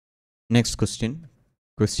Next question,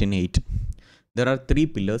 question 8. There are three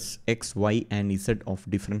pillars X, Y and Z of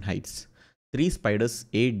different heights. Three spiders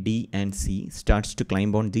A, D and C starts to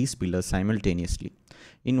climb on these pillars simultaneously.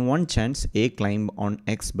 In one chance, A climb on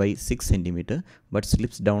X by 6 cm but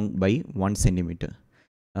slips down by 1 cm.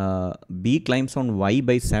 B climbs on Y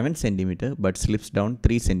by 7 cm but slips down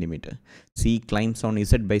 3 cm. C climbs on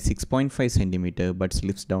Z by 6.5 cm but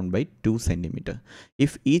slips down by 2 cm.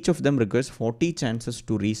 If each of them requires 40 chances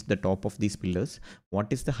to reach the top of these pillars, what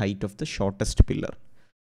is the height of the shortest pillar?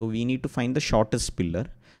 So we need to find the shortest pillar.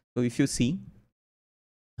 So if you see,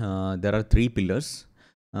 there are three pillars.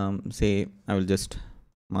 Say I will just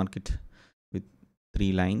mark it with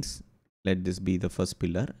 3 lines. Let this be the first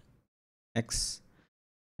pillar X,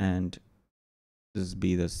 and this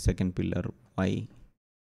be the second pillar Y,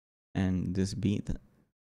 and this be the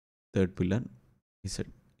third pillar Z.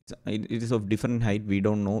 It is of different height. We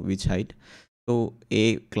don't know which height. So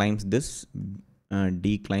A climbs this,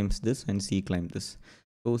 D climbs this, and C climbs this.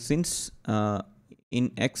 So since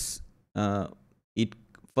in X, it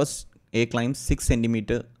first A climbs 6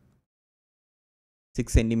 cm,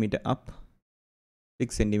 6 cm up,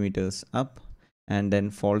 6 centimeters up, and then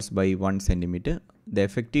falls by 1 cm. The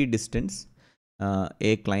effective distance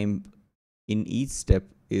A climb in each step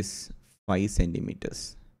is 5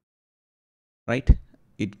 centimeters, right?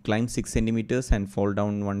 It climbs 6 centimeters and fall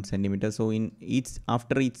down 1 centimeter. So in each,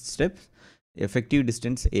 after each step, effective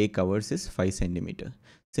distance A covers is 5 centimeter.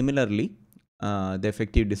 Similarly, the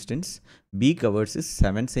effective distance B covers is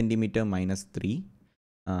 7 centimeter minus 3.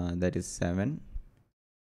 That is 7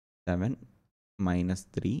 minus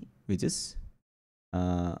 3, which is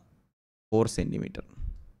 4 centimeter.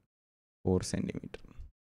 4 centimeter.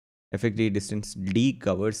 Effective distance D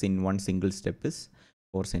covers in one single step is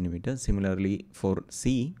 4 centimeter. Similarly, for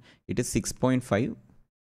C, it is 6.5.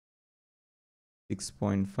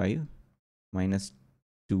 6.5 minus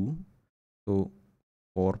 2, so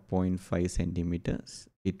 4.5 centimeters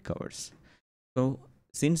it covers. So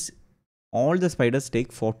since all the spiders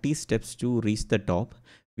take 40 steps to reach the top,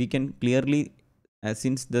 we can clearly,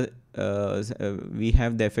 since the we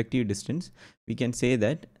have the effective distance, we can say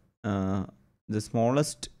that the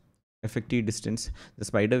smallest effective distance, the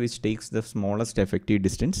spider which takes the smallest effective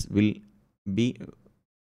distance will be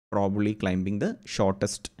probably climbing the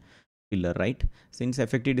shortest pillar, right? Since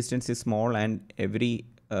effective distance is small and every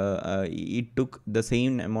it took the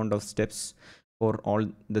same amount of steps for all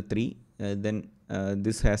the three, then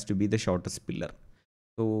this has to be the shortest pillar.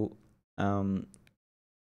 So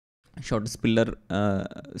shortest pillar,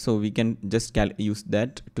 so we can just use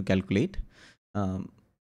that to calculate.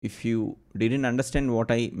 If you didn't understand what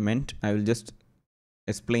I meant, I will just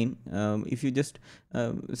explain. If you just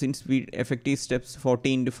since we effective steps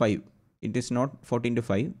 40 into 5, it is not 40 into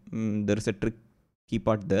 5. There is a tricky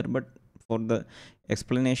part there, but for the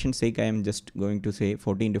explanation sake, I am just going to say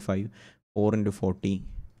 40 into 5, 4 into 40,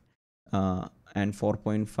 and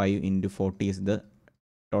 4.5 into 40 is the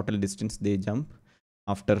total distance they jump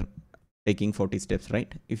after taking 40 steps,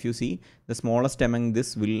 right? If you see, the smallest among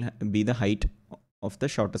this will be the height of the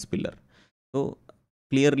shortest pillar. So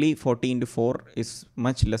clearly 40 into 4 is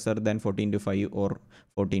much lesser than 40 into 5 or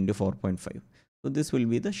 40 into 4.5. So this will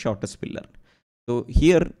be the shortest pillar. So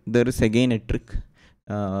here there is again a trick.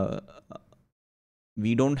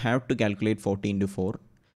 We don't have to calculate 40 into 4.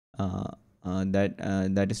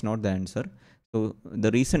 That is not the answer. So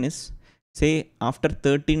the reason is, say after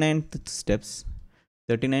 39 steps,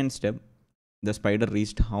 the spider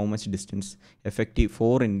reached how much distance? Effective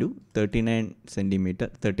 4 into 39 centimeter,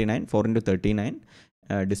 39, 4 into 39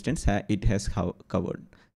 distance it has covered.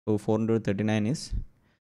 So 4 into 39 is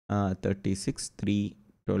 36, 3,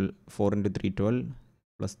 12, 4 into 3, 12,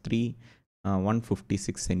 plus 3,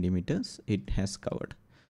 156 centimeters it has covered.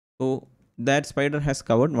 So that spider has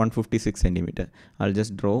covered 156 centimeter. I'll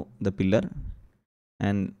just draw the pillar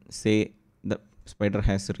and say the spider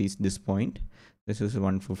has reached this point. This is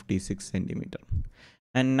 156 centimeter.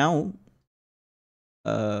 And now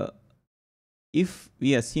if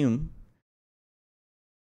we assume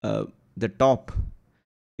the top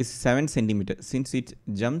is 7 centimeter, since it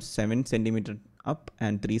jumps 7 centimeter up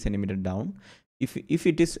and 3 centimeter down, if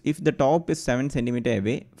the top is 7 centimeter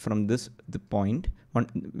away from the point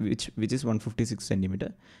which is 156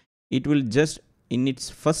 centimeter, it will just, in its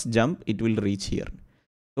first jump, it will reach here.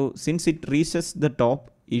 So since it reaches the top,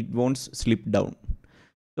 it won't slip down.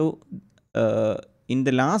 So in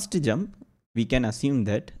the last jump, we can assume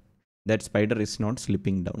that spider is not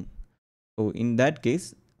slipping down. So in that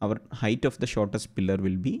case, our height of the shortest pillar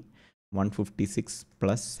will be 156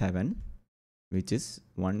 plus 7, which is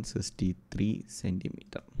 163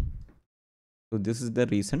 centimeter. So this is the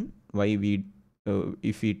reason why we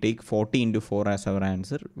if we take 40 into 4 as our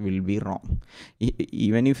answer will be wrong.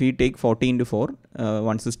 Even if we take 40 into 4,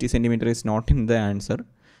 160 centimeter is not in the answer,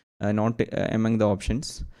 not among the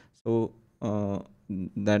options. So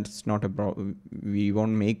that's not a problem. We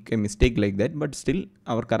won't make a mistake like that, but still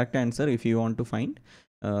our correct answer, if you want to find,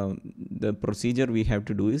 the procedure we have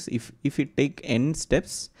to do is, if we take n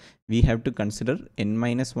steps, we have to consider n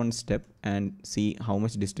minus 1 step and see how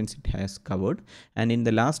much distance it has covered, and in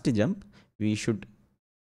the last jump we should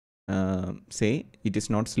say it is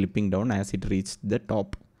not slipping down as it reached the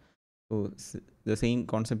top. So the same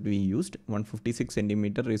concept we used. 156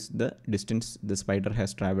 centimeter is the distance the spider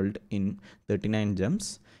has traveled in 39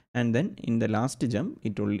 jumps, and then in the last jump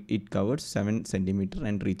it covers 7 centimeter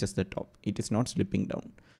and reaches the top. It is not slipping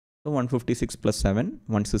down. So 156 plus 7,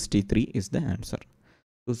 163 is the answer.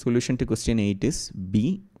 So solution to question 8 is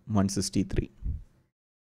B, 163.